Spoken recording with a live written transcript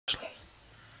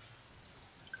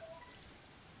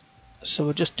So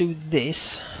we'll just do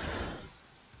this.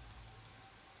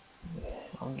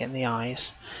 I'm getting the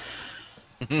eyes.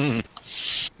 He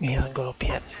hasn't got up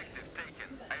yet.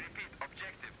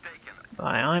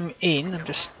 Right, I'm in.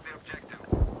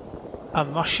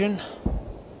 I'm Russian.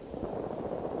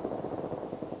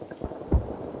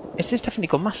 Is this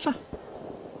definitely Gunmaster?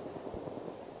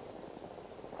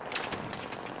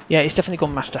 Yeah, it's definitely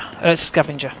Gunmaster. It's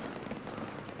Scavenger.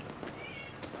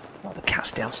 Oh, the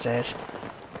cat's downstairs.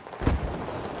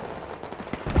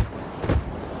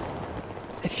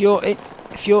 If you're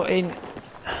in,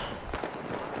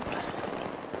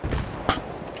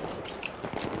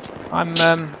 I'm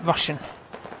Russian.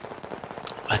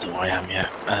 I don't know where I am yet.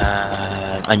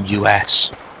 I'm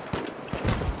US.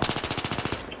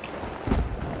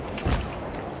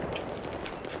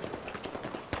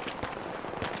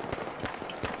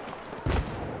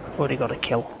 Already got a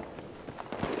kill.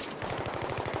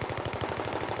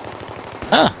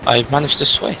 Ah, I've managed to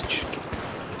switch.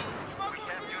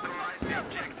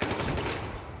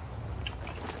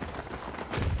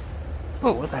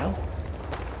 Oh, what the hell?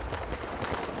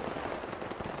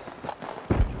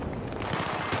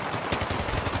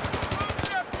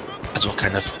 That's what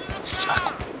kind of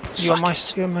fuck. You're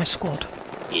in my squad.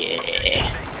 Yeah.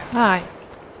 Hi.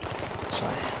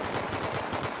 Sorry.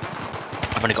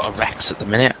 I've only got a Rex at the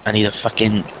minute. I need a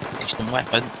fucking decent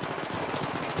weapon.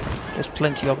 There's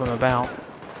plenty of them about.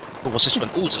 Oh, what's this one?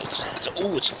 Oh,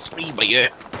 it's a 3 by you.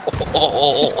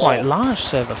 This is quite a large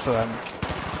server for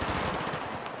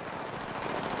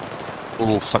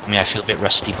Oh, fuck me, I feel a bit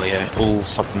rusty by you. Oh,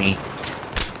 fuck me.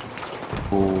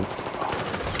 Oh.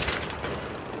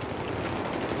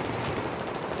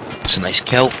 It's a nice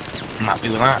kill. I'm happy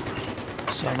with that.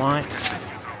 So am I.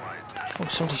 Oh,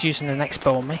 somebody's using an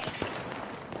X-bow on me.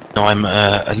 No, I'm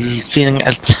feeling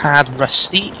a tad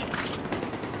rusty.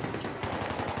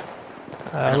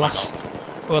 Last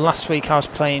week I was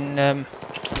playing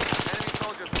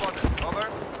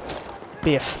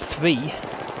BF3.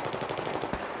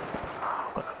 Oh,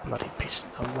 I've got a bloody piece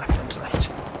of weapons left.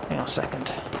 Hang on a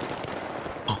second.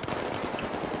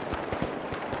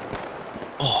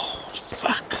 Oh,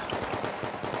 fuck.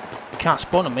 You can't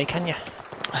spawn on me, can you?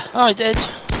 Oh, I did.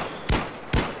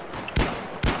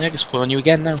 Yeah, I can spawn on you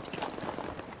again now.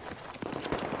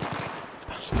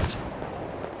 Bastard.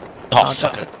 Oh,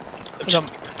 fuck it.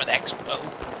 Don't With X-bow.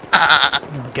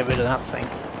 I'll get rid of that thing.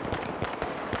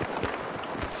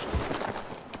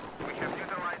 We have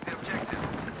neutralized the objective.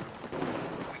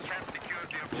 We can't secure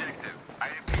the objective. I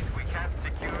repeat, we can't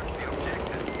secure the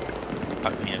objective.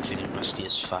 Fuck me, I'm feeling rusty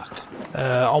as fuck.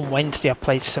 On Wednesday I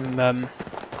played some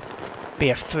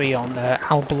BF3 on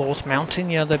Albalor's Mountain,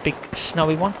 you know, the big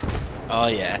snowy one? Oh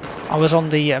yeah. I was on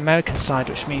the American side,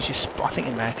 which means I think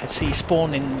in America, so you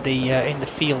spawn in the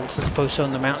fields as opposed to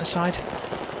on the mountainside.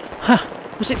 Huh,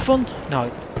 was it fun?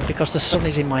 No, because the sun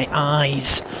is in my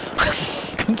eyes.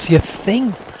 Couldn't see a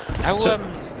thing. How, So-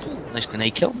 nice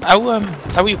grenade kill. How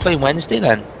are you playing Wednesday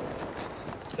then?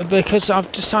 Because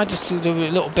I've decided to do a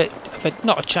little bit of a,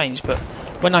 not a change, but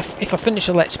if I finish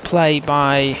a Let's Play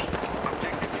by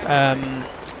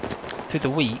through the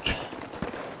week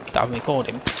that I'm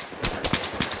recording,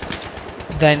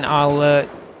 then I've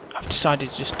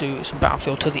decided to just do some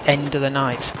Battlefield till the end of the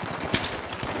night.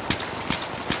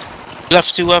 You have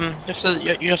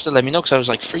to let me know because I was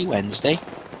like free Wednesday.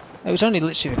 It was only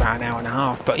literally about an hour and a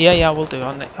half, but yeah, I will do.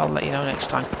 I'll let you know next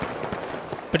time.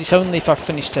 But it's only if I've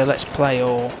finished a Let's Play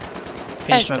or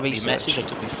finished my research. I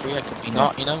could be free, I could be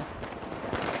not, you know.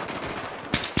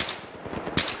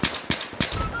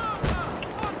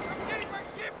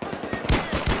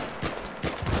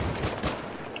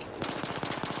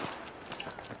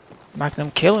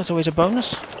 Magnum kill is always a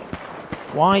bonus.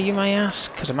 Why, you may ask?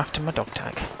 Because I'm after my dog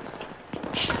tag.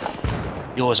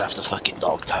 You always have the fucking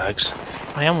dog tags.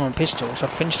 I am on pistols.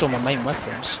 I've finished all my main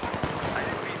weapons.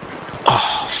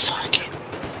 Oh, fuck it.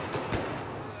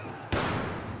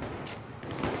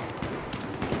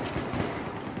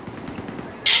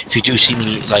 If you do see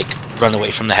me like run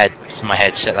away from my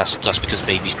headset, that's because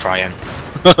baby's crying.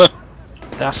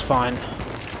 That's fine.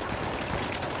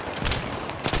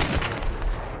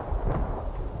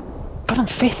 God, I'm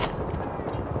 5th.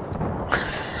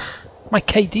 My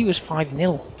KD was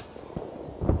 5-0.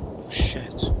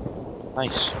 Shit.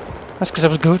 Nice. That's because I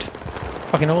was good.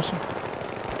 Fucking awesome.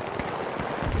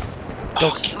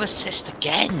 Dogs. Kill assist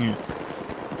again.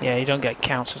 Yeah, you don't get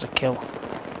counts as a kill.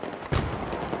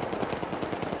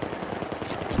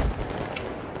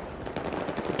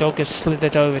 The dog has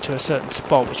slithered over to a certain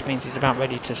spot, which means he's about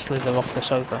ready to slither off the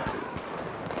sofa.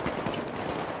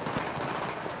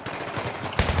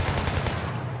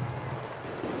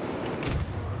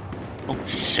 Oh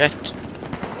shit.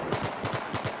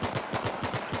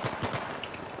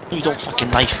 You don't fucking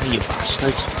knife me, you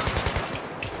bastard.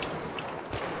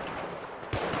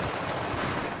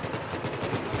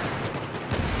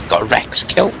 Got a Rex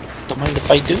kill. Don't mind if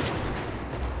I do.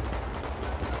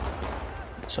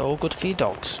 It's all good for your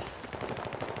dogs.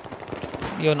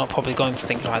 You're not probably going for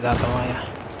things like that though, are you?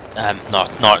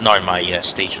 Not in my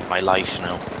stage of my life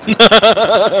now.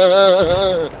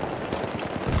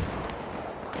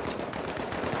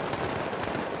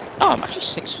 Oh, I'm actually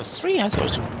 6 for 3. I thought it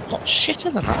was a lot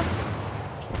shitter than that.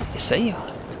 You see?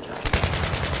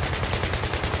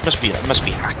 Must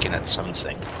be hacking at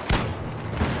something.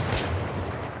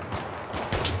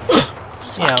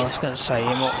 Yeah, I was going to say,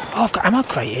 oh, I've got ammo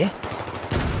crate here.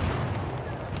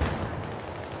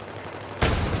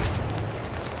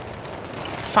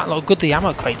 Fat lot good the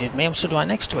ammo crate did me, I'm stood right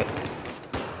next to it.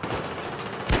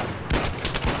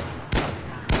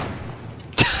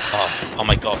 Oh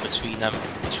my god, between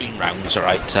rounds,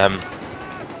 alright, I'll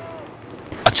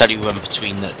tell you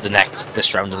between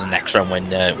this round and the next round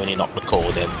when you're not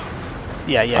recording.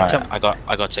 Yeah, right, I got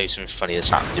to tell you something funny that's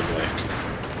happened in work.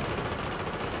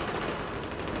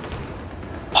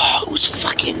 Oh, it was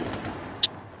fucking...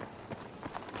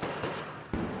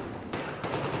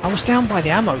 I was down by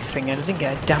the ammo thing and I didn't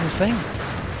get a damn thing.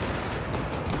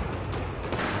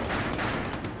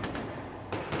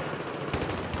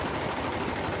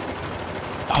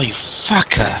 Oh, you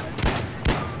fucker!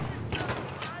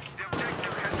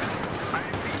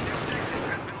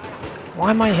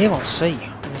 Why am I here on C?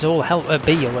 It's all hell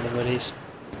B or whatever it is.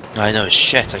 I know,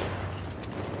 shit.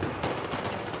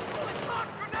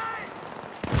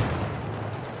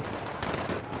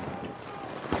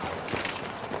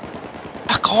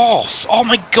 Back off! Oh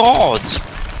my god!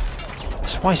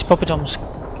 Spice Poppadom's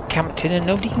camped in and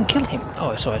nobody can kill him.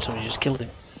 Oh, sorry, somebody just killed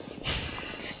him.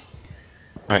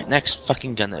 Right, next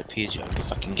fucking gun that appears, you have to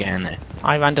fucking get in there.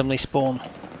 I randomly spawn.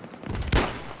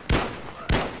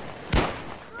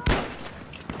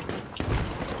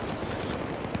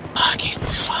 Fucking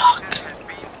fuck.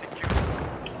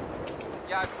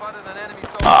 Yeah, I spotted an enemy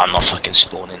soldier. Oh, I'm not fucking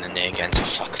spawning in there again, it's a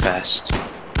fuck fest.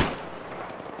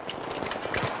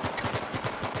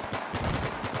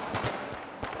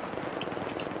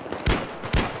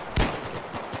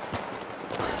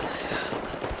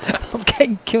 I'm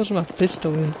getting kills with my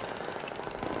pistol in.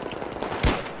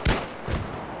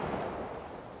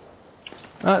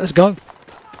 Right, let's go.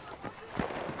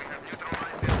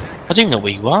 I don't even know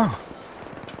where you are.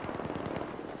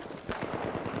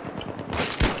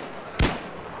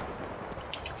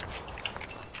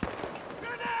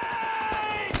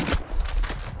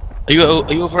 Are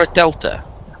you over at Delta?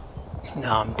 No,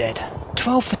 I'm dead.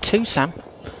 12 for 2, Sam.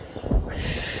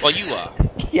 Well, you are.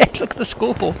 Yeah, look at the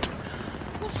scoreboard.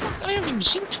 I haven't even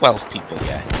seen 12 people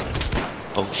yet.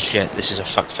 Oh shit, this is a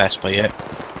fuck fest by yet.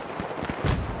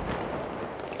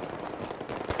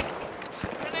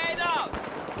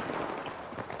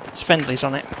 There's friendlies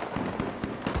on it.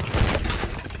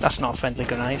 That's not a friendly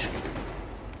grenade.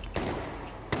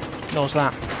 Nor's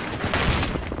that.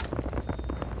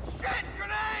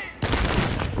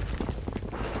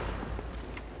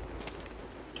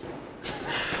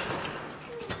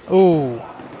 Ooh.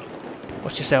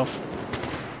 Watch yourself.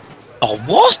 Oh,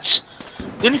 what?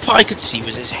 The only part I could see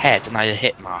was his head and I had a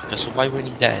hit marker, so why weren't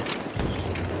he dead?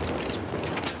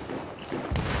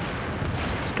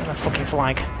 Let's get that fucking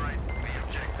flag.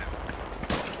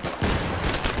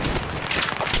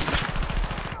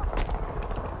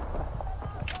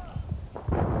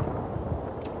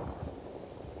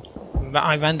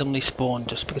 I randomly spawn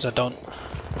just because I don't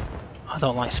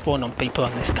like spawning on people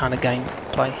on this kind of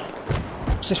gameplay.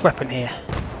 What's this weapon here?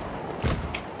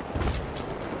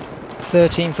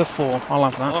 13 for 4, I'll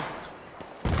have that. Oh.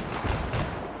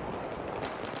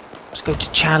 Let's go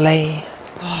to Charlie.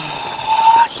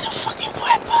 I need a fucking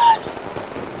weapon.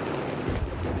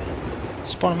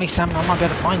 Spawn on me, Sam, I might be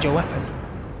able to find your weapon.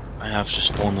 I have just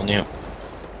spawned on you.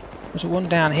 There's one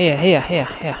down here, here.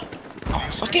 Oh,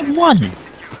 fucking one!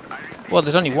 Well,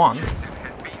 there's only one.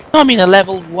 No, I mean a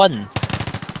level 1.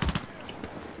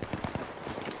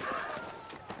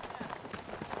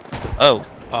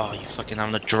 Oh, you fucking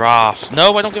having a draft.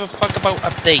 No, I don't give a fuck about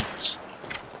updates.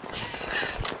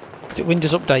 Is it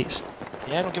Windows updates?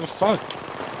 Yeah, I don't give a fuck.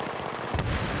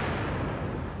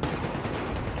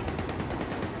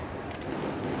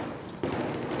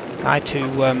 I had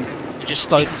to, It just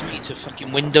slowed me to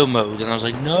fucking window mode, and I was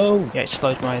like, no. yeah, it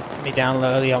slowed me down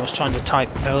early. I was trying to type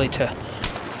early to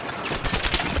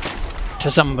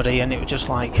somebody, and it was just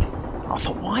like, I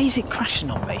thought, why is it crashing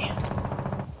on me?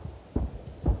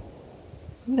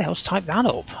 Who the hell's typed that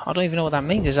up? I don't even know what that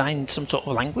means. Is that in some sort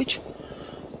of language?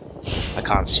 I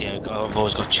can't see it. I've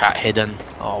always got chat hidden.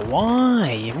 Oh,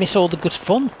 why? You miss all the good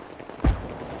fun.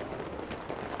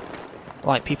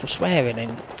 Like people swearing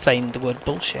and saying the word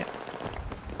bullshit.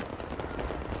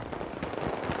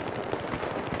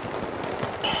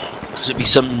 Because it'd be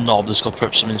some knob that's got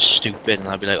put something stupid, and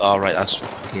I'd be like, "All right, that's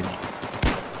fucking."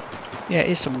 Yeah,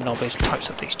 it is some knob who types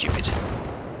something stupid.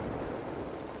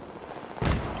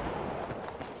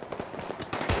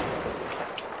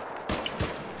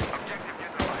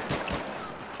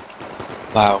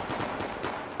 Wow.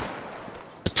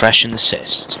 Depression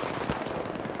assist.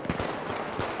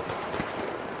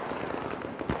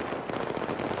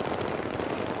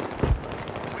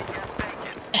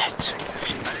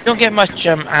 You don't get much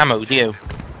ammo, do you?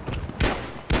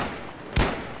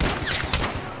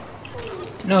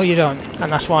 No, you don't,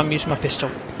 and that's why I'm using my pistol.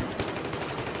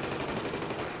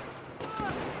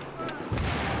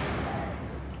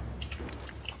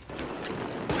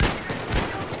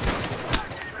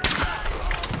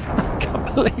 I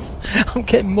can't believe I'm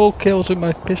getting more kills with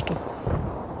my pistol.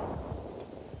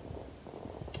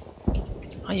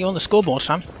 Are you on the scoreboard,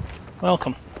 Sam?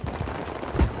 Welcome.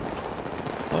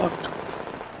 Fuck.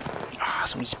 Ah,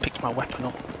 somebody just picked my weapon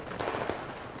up.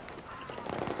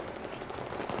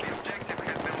 The objective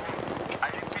has been won. I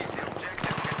repeat, the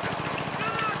objective has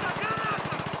been won.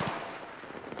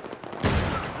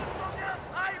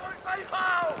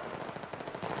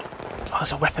 Oh,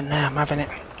 there's a weapon there, I'm having it.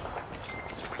 We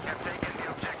have taken the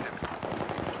objective.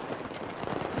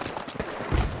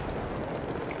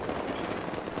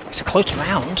 It's a close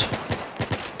round.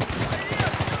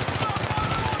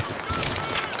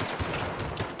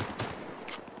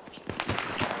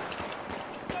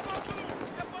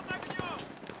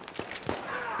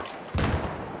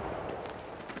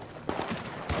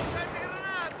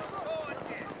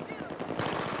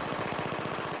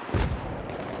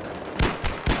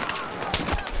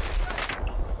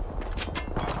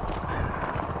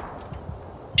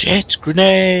 Shit,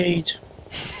 grenade!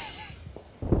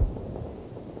 We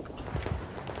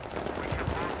have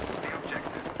lost the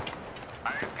objective. I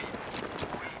repeat,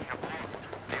 we have lost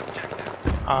the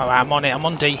objective. Alright, I'm on it, I'm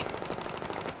on D.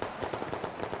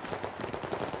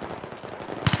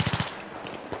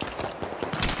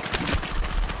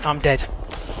 I'm dead.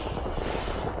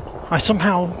 I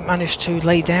somehow managed to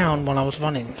lay down while I was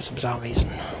running for some bizarre reason.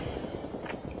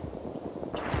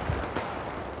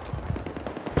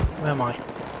 Where am I?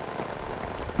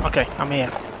 Okay, I'm here.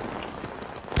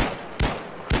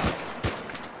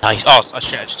 Nice. Oh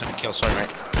shit, I just took a kill, sorry mate.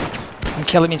 I'm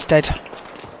killing him instead.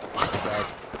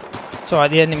 It's alright,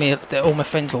 the enemy, all my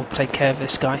friends will take care of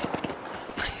this guy.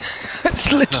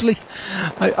 It's literally,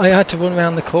 I had to run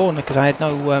around the corner because I had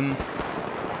no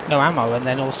ammo, and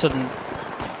then all of a sudden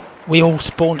we all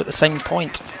spawned at the same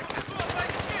point.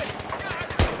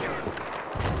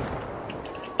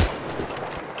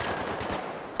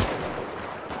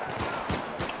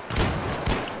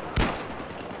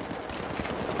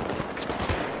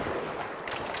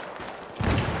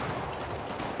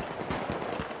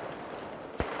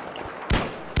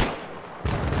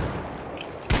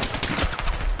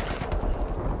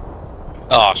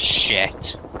 Oh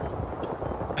shit.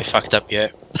 I fucked up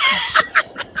here.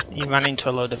 You ran into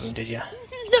a load of them, did you?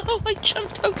 No, I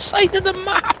jumped outside of the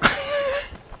map!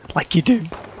 Like you do.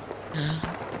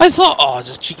 I thought, oh, there's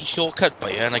a cheeky shortcut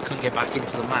by here and I couldn't get back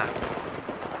into the map.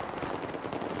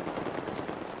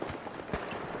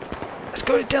 Let's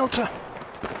go to Delta.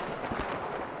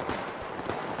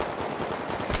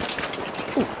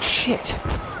 Oh shit.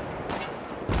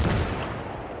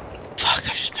 Fuck,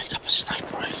 I just picked up a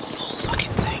sniper rifle of all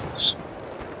fucking things.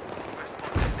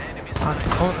 I've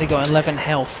currently got 11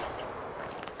 health.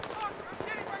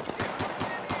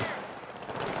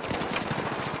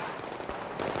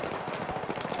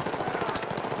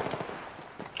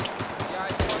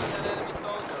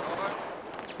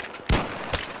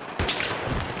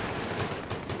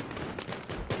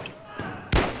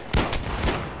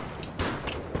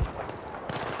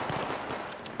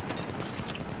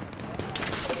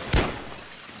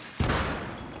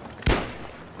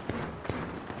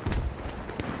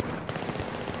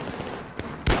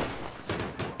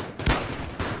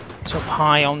 It's up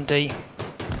high on D.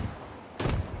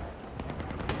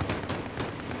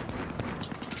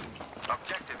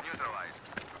 Objective neutralized.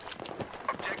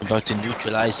 I'm about to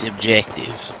neutralize the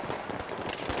objective.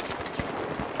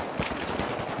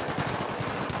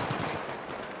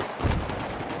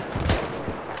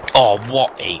 Oh,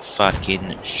 what a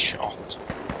fucking shot.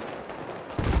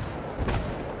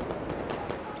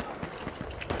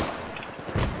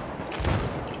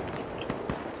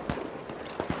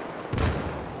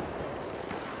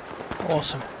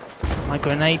 Awesome. My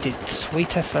grenaded,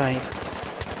 sweet FA.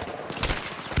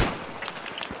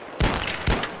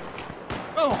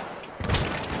 Oh!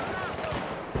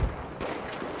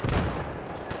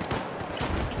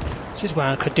 This is where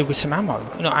I could do with some ammo.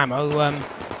 Not ammo,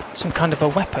 some kind of a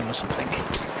weapon or something.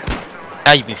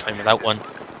 Yeah, you've been fine without one.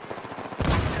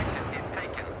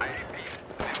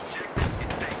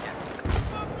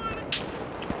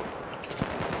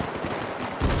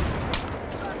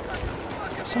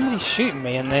 Somebody's shooting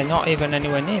me and they're not even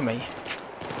anywhere near me.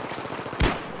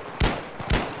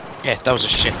 Yeah, that was a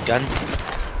shit gun.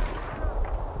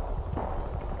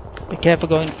 Be careful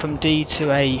going from D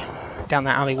to A down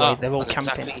that alleyway. They're all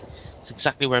camping. That's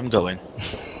exactly where I'm going.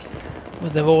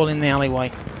 Well, they're all in the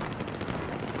alleyway.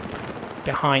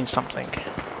 Behind something.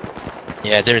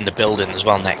 Yeah, they're in the building as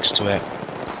well next to it.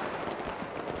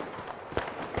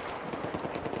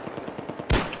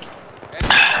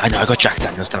 I know, I got Jack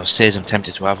Daniels downstairs. I'm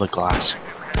tempted to have a glass.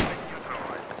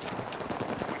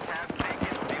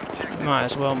 Might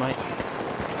as well, mate.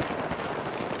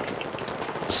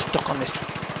 Stuck on this.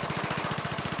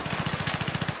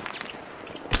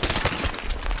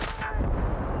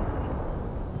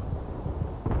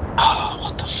 Oh,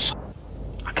 what the fuck?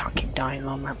 I can't keep dying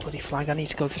on that bloody flag. I need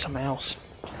to go for something else.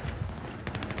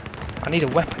 I need a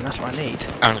weapon, that's what I need.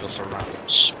 I'm gonna go for a random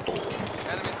spawn.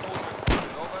 Enemy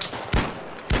soldiers, over.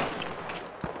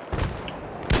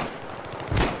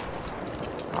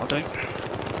 I'll do.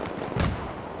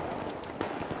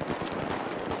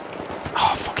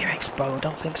 Oh, fucking Expo, I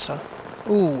don't think so.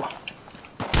 Ooh.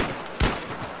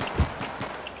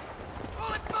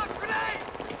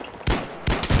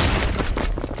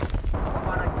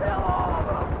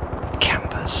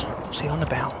 Campers. What's he on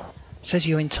about? Says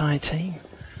your entire team.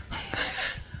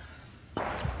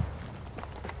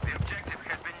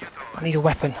 I need a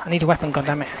weapon. I need a weapon,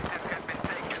 goddammit.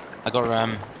 I got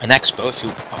an expo if you...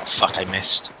 Oh fuck, I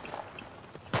missed.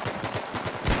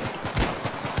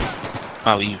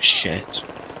 Oh, you shit.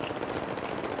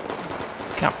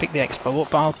 Can't pick the Expo up,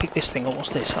 but I'll pick this thing up.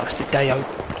 What's this? Oh, it's the Deo.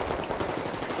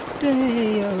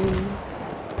 Deo.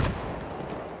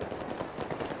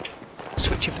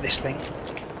 Switch it for this thing.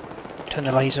 Turn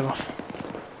the laser off.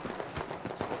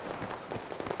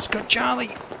 Let's go, Charlie.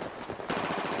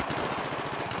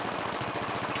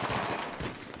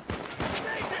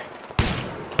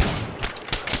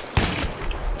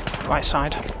 Right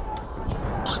side.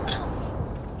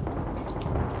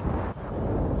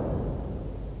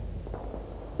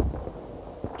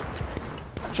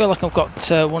 I feel like I've got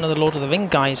one of the Lord of the Ring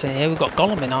guys in here. We've got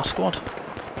Gollum in our squad.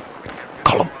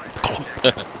 Gollum.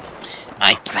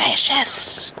 My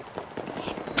precious.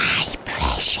 My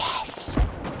precious.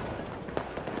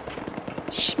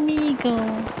 Schmeagle.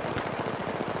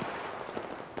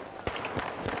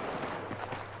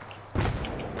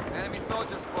 Enemy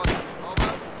soldiers spotted,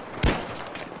 over.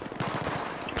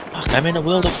 Fuck, I'm in a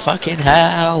world of fucking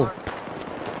hell.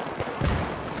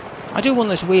 I do one of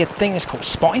those weird things called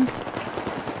spotting.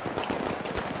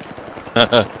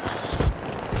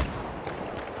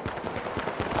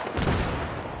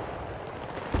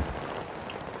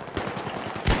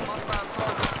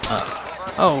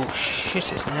 Oh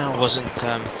shit, it's now. I wasn't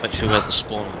quite sure where the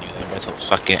spawn when you there. I thought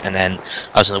fuck it, and then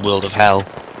I was in a world of hell.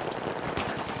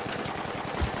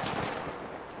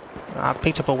 I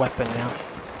picked up a weapon now.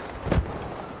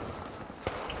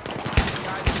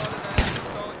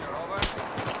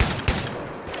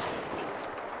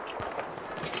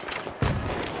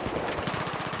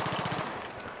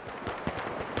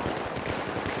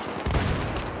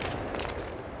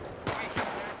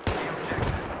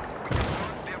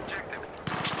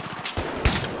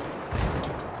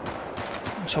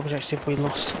 Which objective we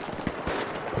lost?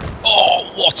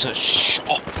 Oh, what a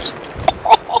shot!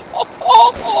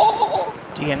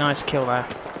 Do you get a nice kill there?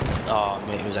 Oh,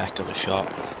 mate, it was a heck of a shot.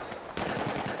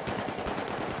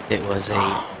 It was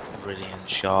a brilliant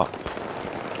shot.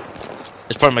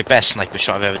 It's probably my best sniper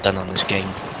shot I've ever done on this game.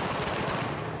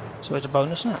 So it's a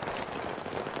bonus now.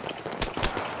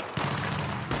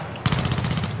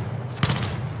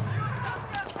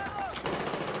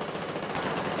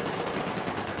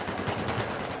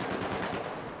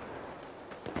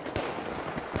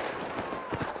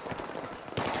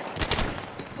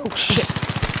 Oh shit!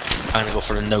 I'm gonna go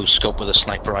for a no scope with a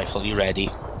sniper rifle. You ready?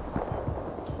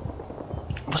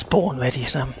 I was born ready,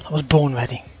 Sam. I was born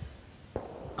ready.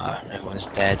 Everyone's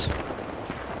dead.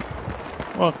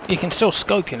 Well, you can still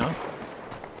scope, you know.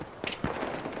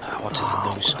 What is a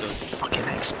no scope? Fucking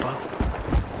Expo.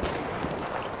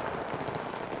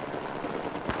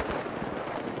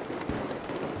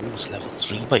 Ooh, it's level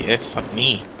 3 by you. Fuck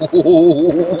me.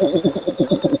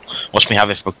 Watch me have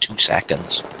it for about 2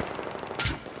 seconds.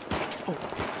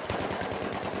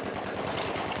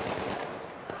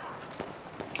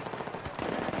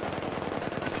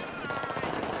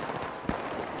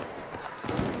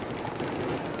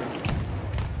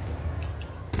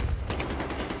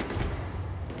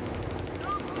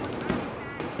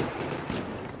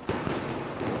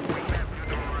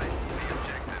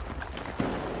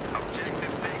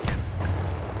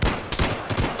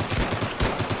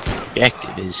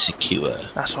 objective is secure.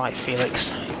 That's right,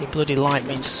 Felix. Your bloody light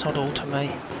means sod all to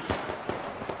me.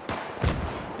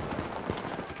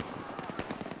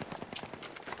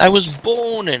 I was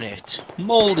born in it,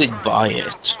 moulded by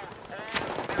it.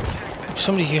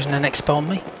 Somebody's using an expo on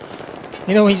me.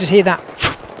 You know when you just hear that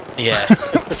Yeah.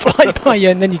 fly by you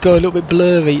and then you go a little bit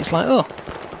blurry, it's like, oh.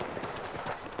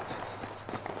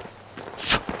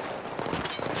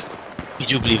 You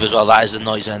do believe as well that is the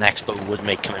noise an expo would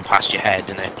make coming past your head,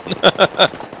 isn't it?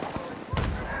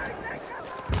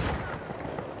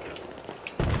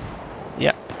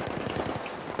 Yep.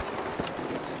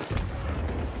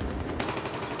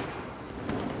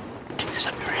 It's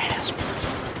up your ass.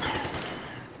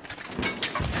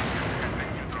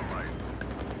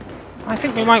 I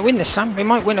think we might win this, Sam. We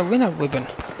might win a winner ribbon.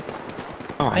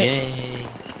 Oh, yay.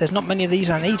 There's not many of these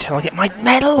I need till I get my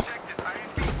medal.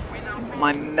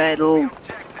 My medal.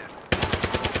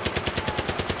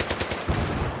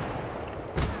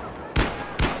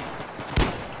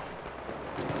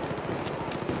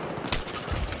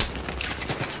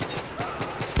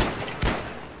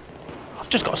 I've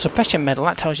just got a suppression medal.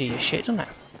 That tells you your shit, doesn't it?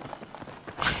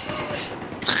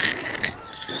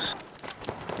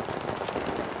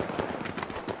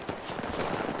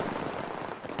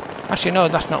 Actually, no,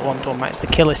 that's not what I'm talking about. It's the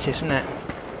kill assist, isn't it?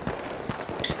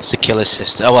 It's the kill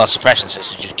assist. Oh well, suppression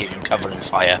assist is just give him cover and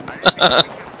fire. I'm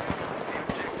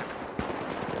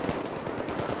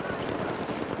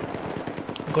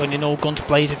going in all guns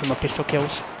blazing for my pistol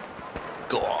kills.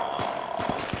 Go on,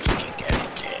 you can get it.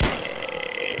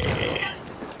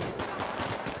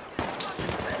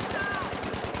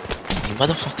 You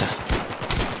motherfucker!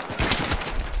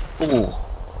 Ooh,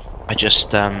 I just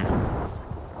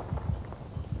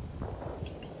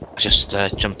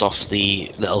jumped off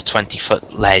the little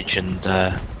 20-foot ledge and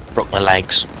broke my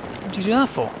legs. What did you do that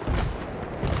for?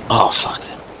 Oh fuck!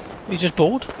 You just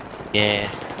bored? Yeah.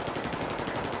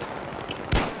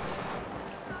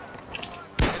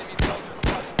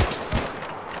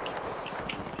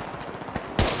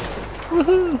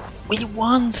 Woohoo! We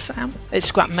won, Sam. It's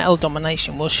scrap metal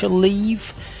domination. We shall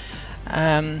leave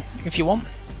if you want.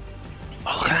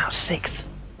 Oh, look at that, 6th.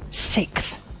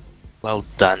 6th. Well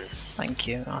done. Thank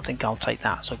you. I think I'll take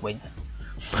that as a win.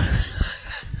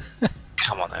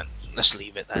 Come on then. Let's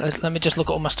leave it then. Let me just look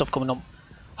at all my stuff coming up.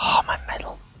 Oh, my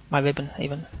medal. My ribbon,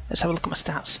 even. Let's have a look at my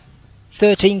stats.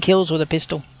 13 kills with a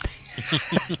pistol.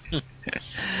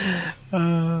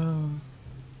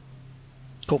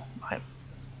 Cool. Right.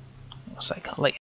 I'll say, I'll let you